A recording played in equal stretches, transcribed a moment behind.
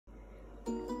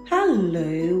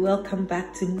Hello, welcome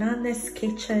back to Nana's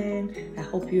Kitchen. I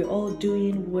hope you're all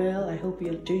doing well. I hope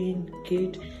you're doing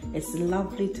good. It's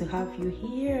lovely to have you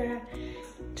here.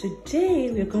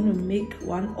 Today we're going to make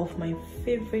one of my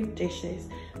favorite dishes,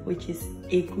 which is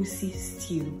Egusi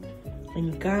stew.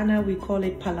 In Ghana we call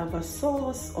it Palava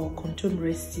sauce or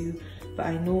contemporary stew, but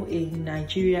I know in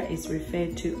Nigeria it's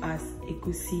referred to as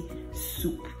Egusi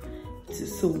soup.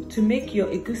 So to make your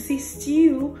Egusi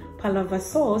stew, Palava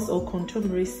sauce or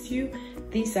contemporary stew,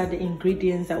 these are the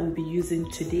ingredients that we'll be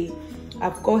using today.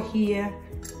 I've got here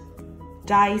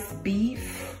diced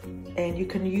beef, and you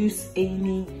can use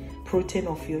any protein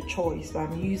of your choice, but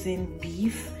I'm using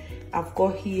beef. I've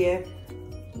got here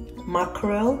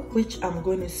mackerel, which I'm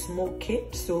going to smoke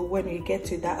it, so when we get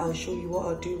to that I'll show you what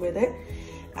I'll do with it.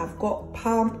 I've got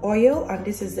palm oil, and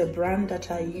this is the brand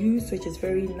that I use, which is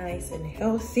very nice and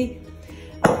healthy.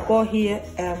 I've got here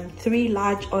 3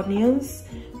 large onions,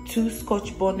 2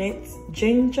 Scotch bonnets,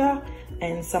 ginger,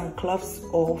 and some cloves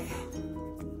of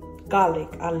garlic.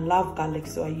 I love garlic,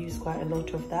 so I use quite a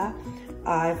lot of that.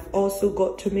 I've also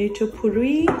got tomato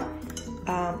puree,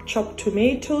 chopped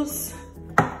tomatoes,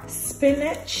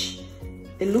 spinach.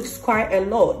 It looks quite a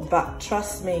lot, but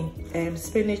trust me,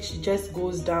 spinach just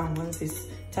goes down once it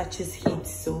touches heat,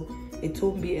 so it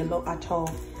won't be a lot at all.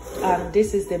 And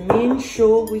this is the main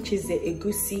show, which is the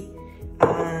Egusi,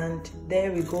 and there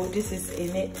we go. This is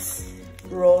in its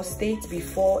raw state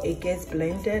before it gets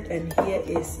blended, and here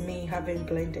is me having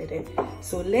blended it.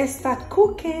 So let's start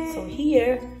cooking. So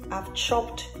here I've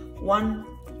chopped 1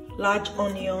 large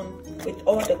onion with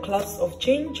all the cloves of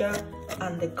ginger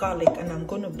and the garlic, and I'm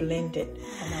going to blend it.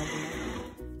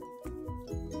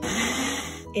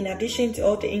 In addition to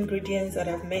all the ingredients that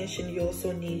I've mentioned, you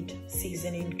also need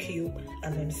seasoning cube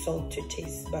and then salt to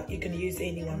taste, but you can use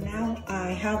any one. Now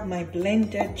I have my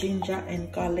blended ginger and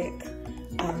garlic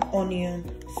and onion,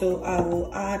 so I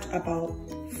will add about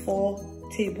 4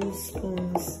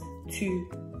 tablespoons to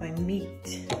my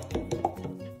meat.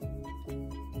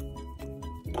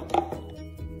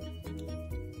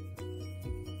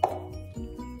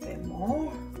 A bit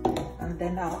more, and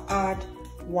then I'll add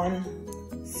 1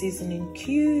 seasoning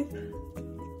cube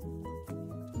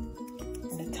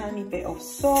and a tiny bit of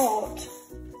salt,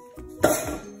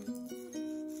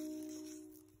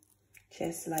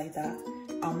 just like that.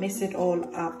 I'll mix it all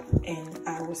up and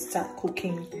I will start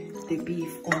cooking the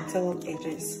beef until it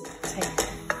is tender.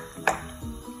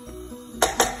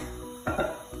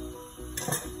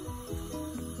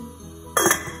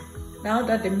 Now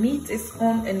that the meat is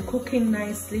on and cooking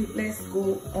nicely, let's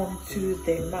go on to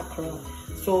the mackerel.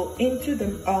 So into the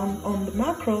on the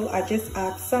mackerel, I just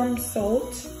add some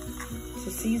salt to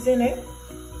season it,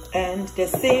 and the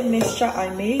same mixture I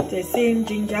made, the same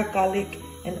ginger, garlic,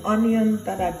 and onion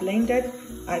that I blended,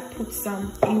 I put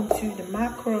some into the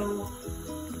mackerel,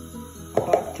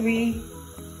 about 3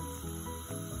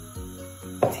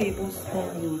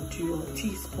 tablespoons will do, or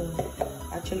teaspoon.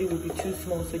 Actually will be too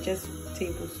small, so just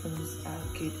tablespoons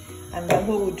are good. And then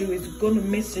what we'll do is we're going to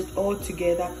mix it all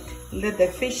together. Let the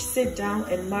fish sit down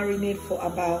and marinate for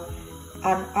about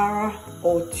an hour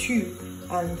or 2,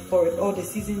 and for all the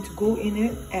seasoning to go in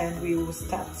it, and we will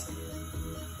start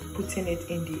putting it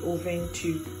in the oven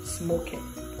to smoke it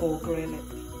or grill it.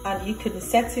 And you can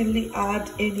certainly add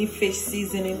any fish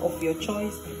seasoning of your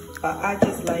choice, but I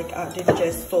just like adding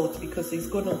just salt, because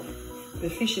the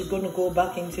fish is going to go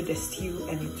back into the stew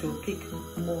and it will pick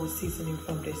more seasoning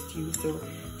from the stew. So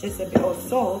just a bit of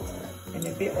salt and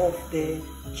a bit of the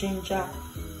ginger,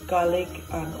 garlic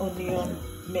and onion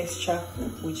mixture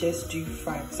will just do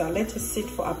fine. So I'll let it sit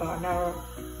for about an hour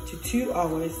to 2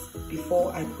 hours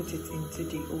before I put it into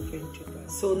the oven to burn.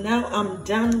 So now I'm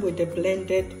done with the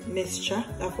blended mixture.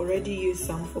 I've already used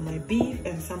some for my beef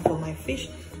and some for my fish,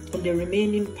 and the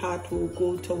remaining part will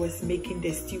go towards making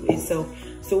the stew itself.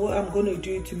 So what I'm going to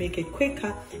do to make it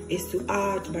quicker is to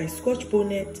add my Scotch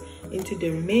bonnet into the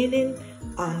remaining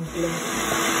and blend.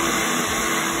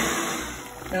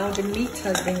 Now the meat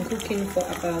has been cooking for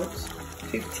about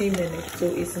 15 minutes, so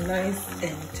it's nice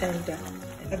and tender.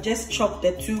 I've just chopped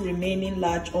the 2 remaining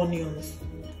large onions,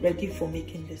 ready for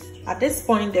making this. At this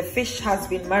point, the fish has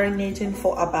been marinating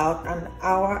for about an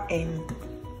hour and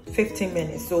 15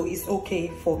 minutes, so it's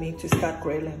okay for me to start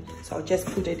grilling. So I'll just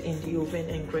put it in the oven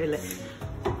and grill it.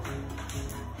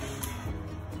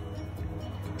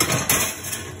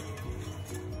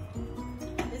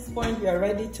 At this point, we are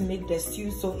ready to make the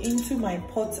stew. So into my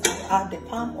pot, I'll add the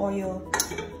palm oil,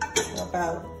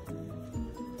 about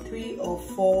 3 or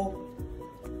 4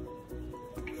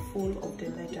 full of the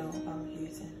ladle I'm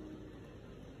using.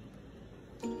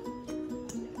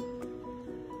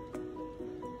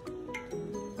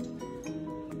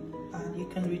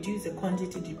 can reduce the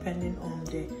quantity depending on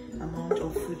the amount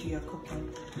of food you are cooking.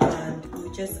 And we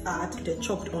just add the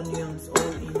chopped onions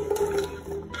all in it.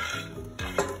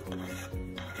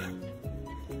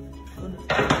 I'm going to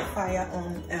put the fire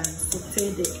on and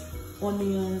saute the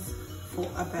onions for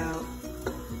about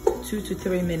 2 to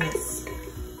 3 minutes.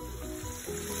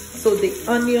 So the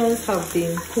onions have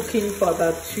been cooking for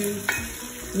about 2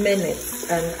 minutes,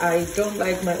 and I don't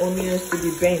like my onions to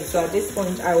be burnt. So at this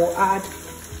point I will add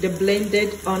the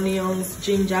blended onions,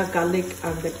 ginger, garlic,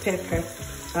 and the pepper,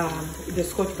 the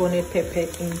Scotch bonnet pepper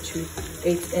into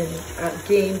it, and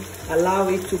again allow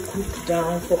it to cook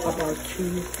down for about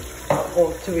 2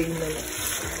 or 3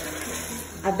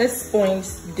 minutes. At this point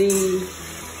the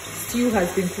stew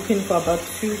has been cooking for about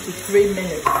 2 to 3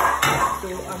 minutes, so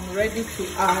I'm ready to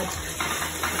add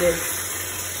the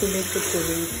tomato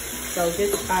puree. So I'll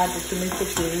just add the tomato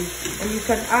puree, and you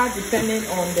can add depending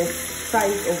on the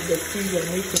size of the stew you're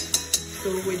making. So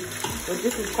with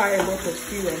this is quite a lot of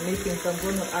stew I'm making, so I'm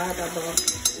going to add about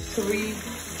 3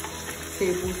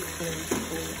 tablespoons.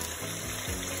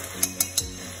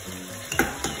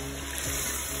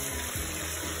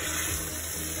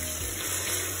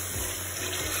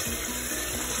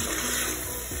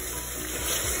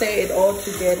 Stir it all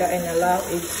together and allow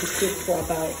it to cook for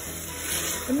about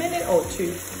a minute or 2,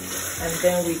 and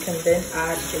then we can then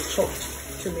add the chopped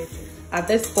tomatoes. At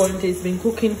this point it's been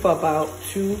cooking for about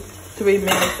 2-3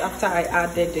 minutes after I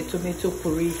added the tomato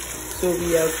puree, so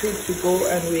we are good to go,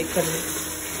 and we can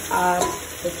add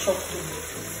the chopped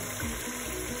tomatoes.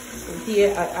 So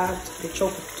here I add the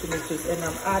chopped tomatoes, and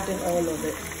I'm adding all of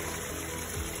it.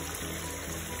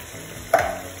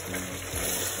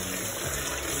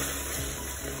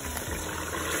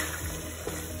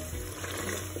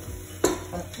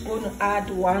 I'm going to add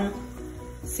 1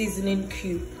 seasoning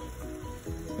cube.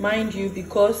 Mind you,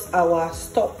 because our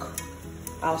stock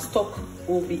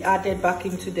will be added back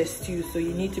into the stew, so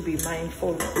you need to be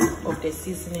mindful of the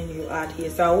seasoning you add here.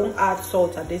 So I won't add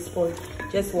salt at this point,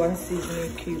 just 1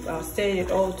 seasoning cube. I'll stir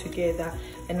it all together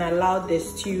and allow the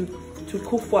stew to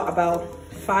cook for about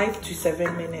 5 to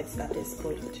 7 minutes at this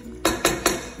point,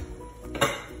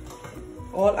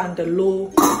 all under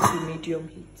low to medium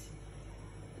heat.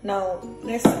 Now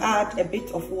let's add a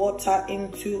bit of water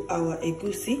into our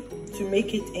egusi to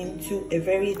make it into a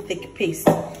very thick paste,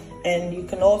 and you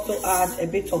can also add a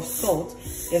bit of salt.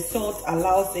 The salt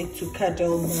allows it to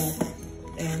curdle more,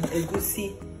 and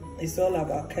egusi is all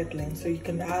about curdling, so you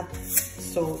can add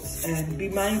salt. And be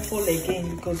mindful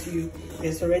again, because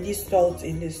there's already salt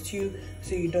in the stew,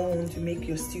 so you don't want to make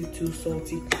your stew too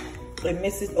salty. And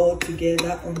mix it all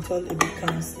together until it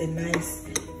becomes a nice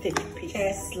thick paste,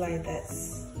 just like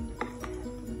this.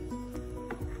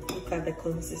 At the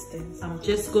consistency. I'm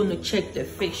just going to check the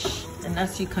fish, and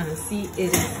as you can see,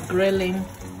 it's grilling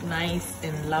nice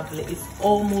and lovely. It's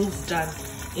almost done.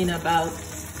 In about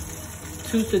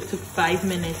 2 to 5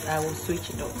 minutes I will switch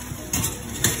it off.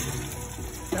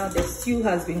 Now the stew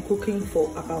has been cooking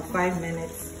for about 5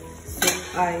 minutes, so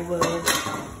I will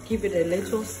give it a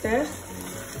little stir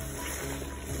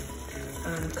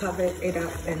and cover it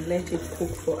up and let it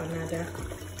cook for another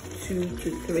 2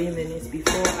 to 3 minutes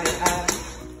before I add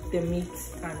the meat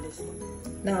and this one.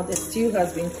 Now the stew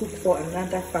has been cooked for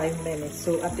another 5 minutes,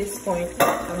 so at this point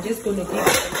I'm just going to give it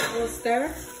a little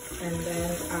stir, and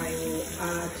then I will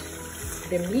add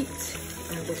the meat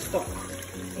and the stock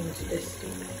into the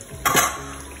stew.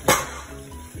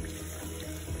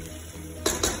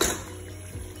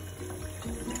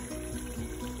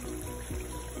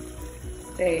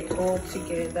 Stir it all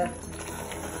together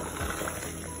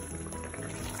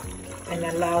and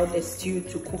allow the stew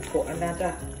to cook for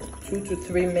another 2 to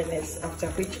 3 minutes, after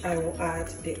which I will add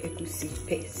the egusi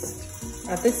paste.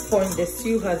 At this point the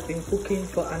stew has been cooking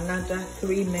for another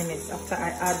 3 minutes after I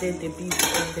added the beef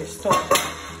and the stock,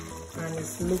 and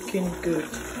it's looking good.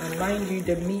 And mind you,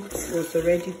 the meat was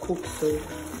already cooked, so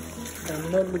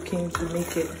I'm not looking to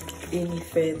make it any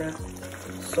further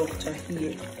softer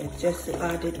here. It's just to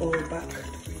add it all back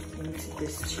into the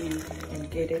stew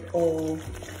and get it all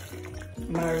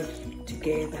married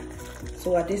together.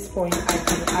 So at this point I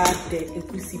can add the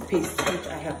egusi paste which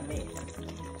I have made.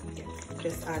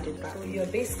 Just add it back. So you're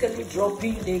basically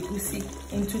dropping the egusi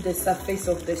into the surface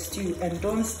of the stew, and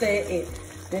don't stir it.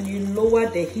 Then you lower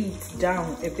the heat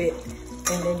down a bit,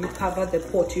 and then you cover the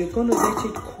pot. You're going to let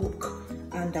it cook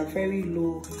under very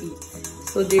low heat.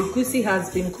 So the egusi has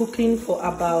been cooking for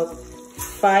about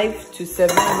 5 to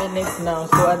 7 minutes now.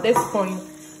 So at this point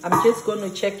I'm just going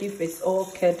to check if it's all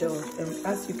curdled, and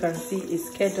as you can see it's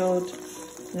curdled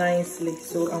nicely,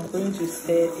 so I'm going to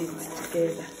stir it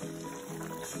together.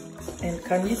 And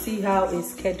can you see how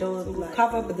it's kettled? We'll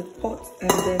cover the pot and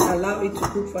then allow it to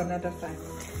cook for another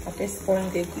 5. At this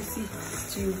point, the egusi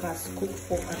stew has cooked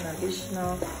for an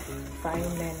additional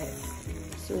 5 minutes.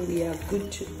 So we are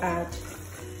good to add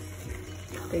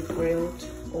the grilled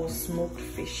or smoked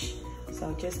fish. So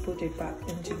I'll just put it back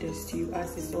into the stew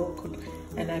as it's all cooked.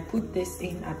 And I put this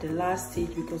in at the last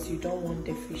stage because you don't want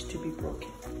the fish to be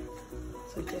broken.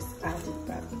 So just add it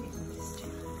back in the stew.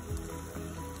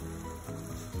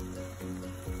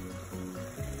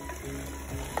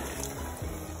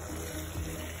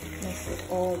 Mix it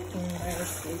all in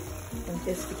nicely and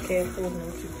just be careful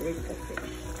not to break the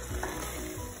fish.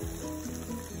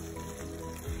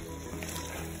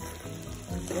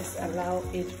 And just allow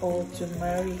it all to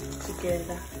marry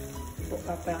together for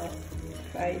about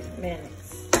 5 minutes.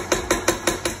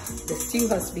 The stew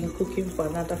has been cooking for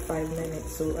another 5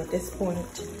 minutes, so at this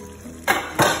point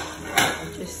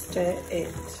I'll just stir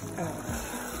it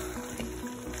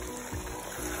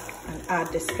and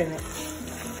add the spinach.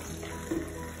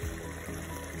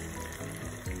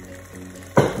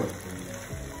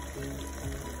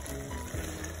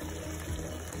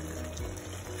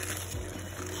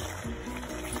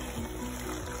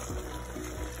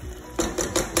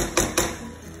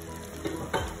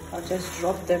 I'll just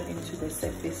drop them into the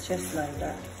surface just like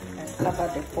that and cover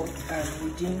the pot, and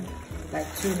within like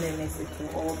 2 minutes it will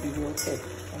all be wilted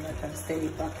and I can stir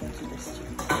it back into the stew.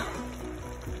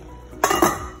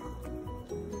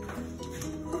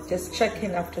 Just check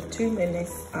in after 2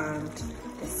 minutes and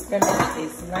the spinach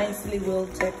is nicely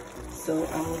wilted, so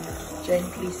I will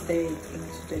gently stir it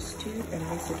into the stew and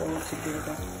mix it all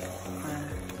together, and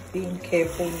being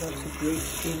careful not to break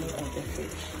any of the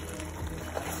fish.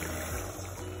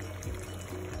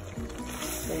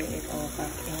 It all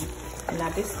back in, and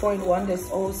at this point, once it's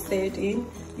all stirred in,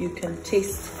 you can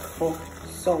taste for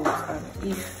salt, and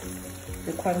if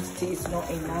the quantity is not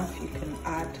enough, you can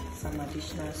add some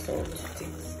additional salt to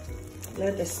taste.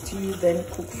 Let the stew then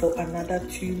cook for another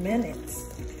 2 minutes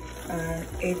and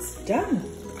it's done.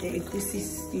 The egusi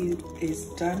stew is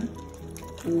done.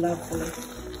 Lovely,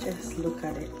 just look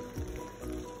at it,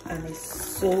 and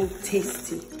it's so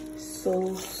tasty,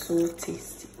 so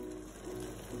tasty.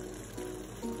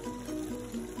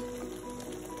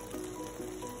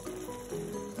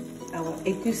 Our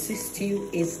egusi stew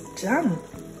is done.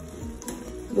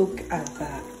 Look at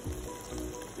that.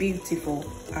 Beautiful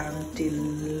and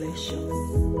delicious.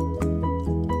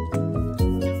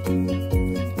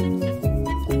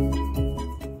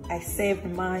 I served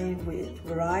mine with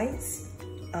rice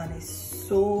and it's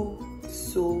so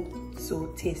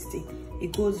tasty.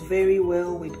 It goes very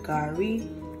well with curry,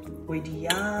 with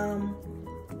yam,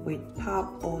 with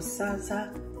pap or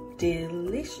salsa.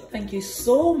 Delicious. Thank you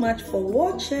so much for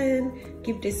watching.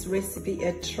 Give this recipe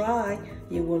a try.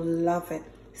 You will love it.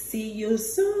 See you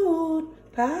soon.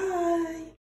 Bye.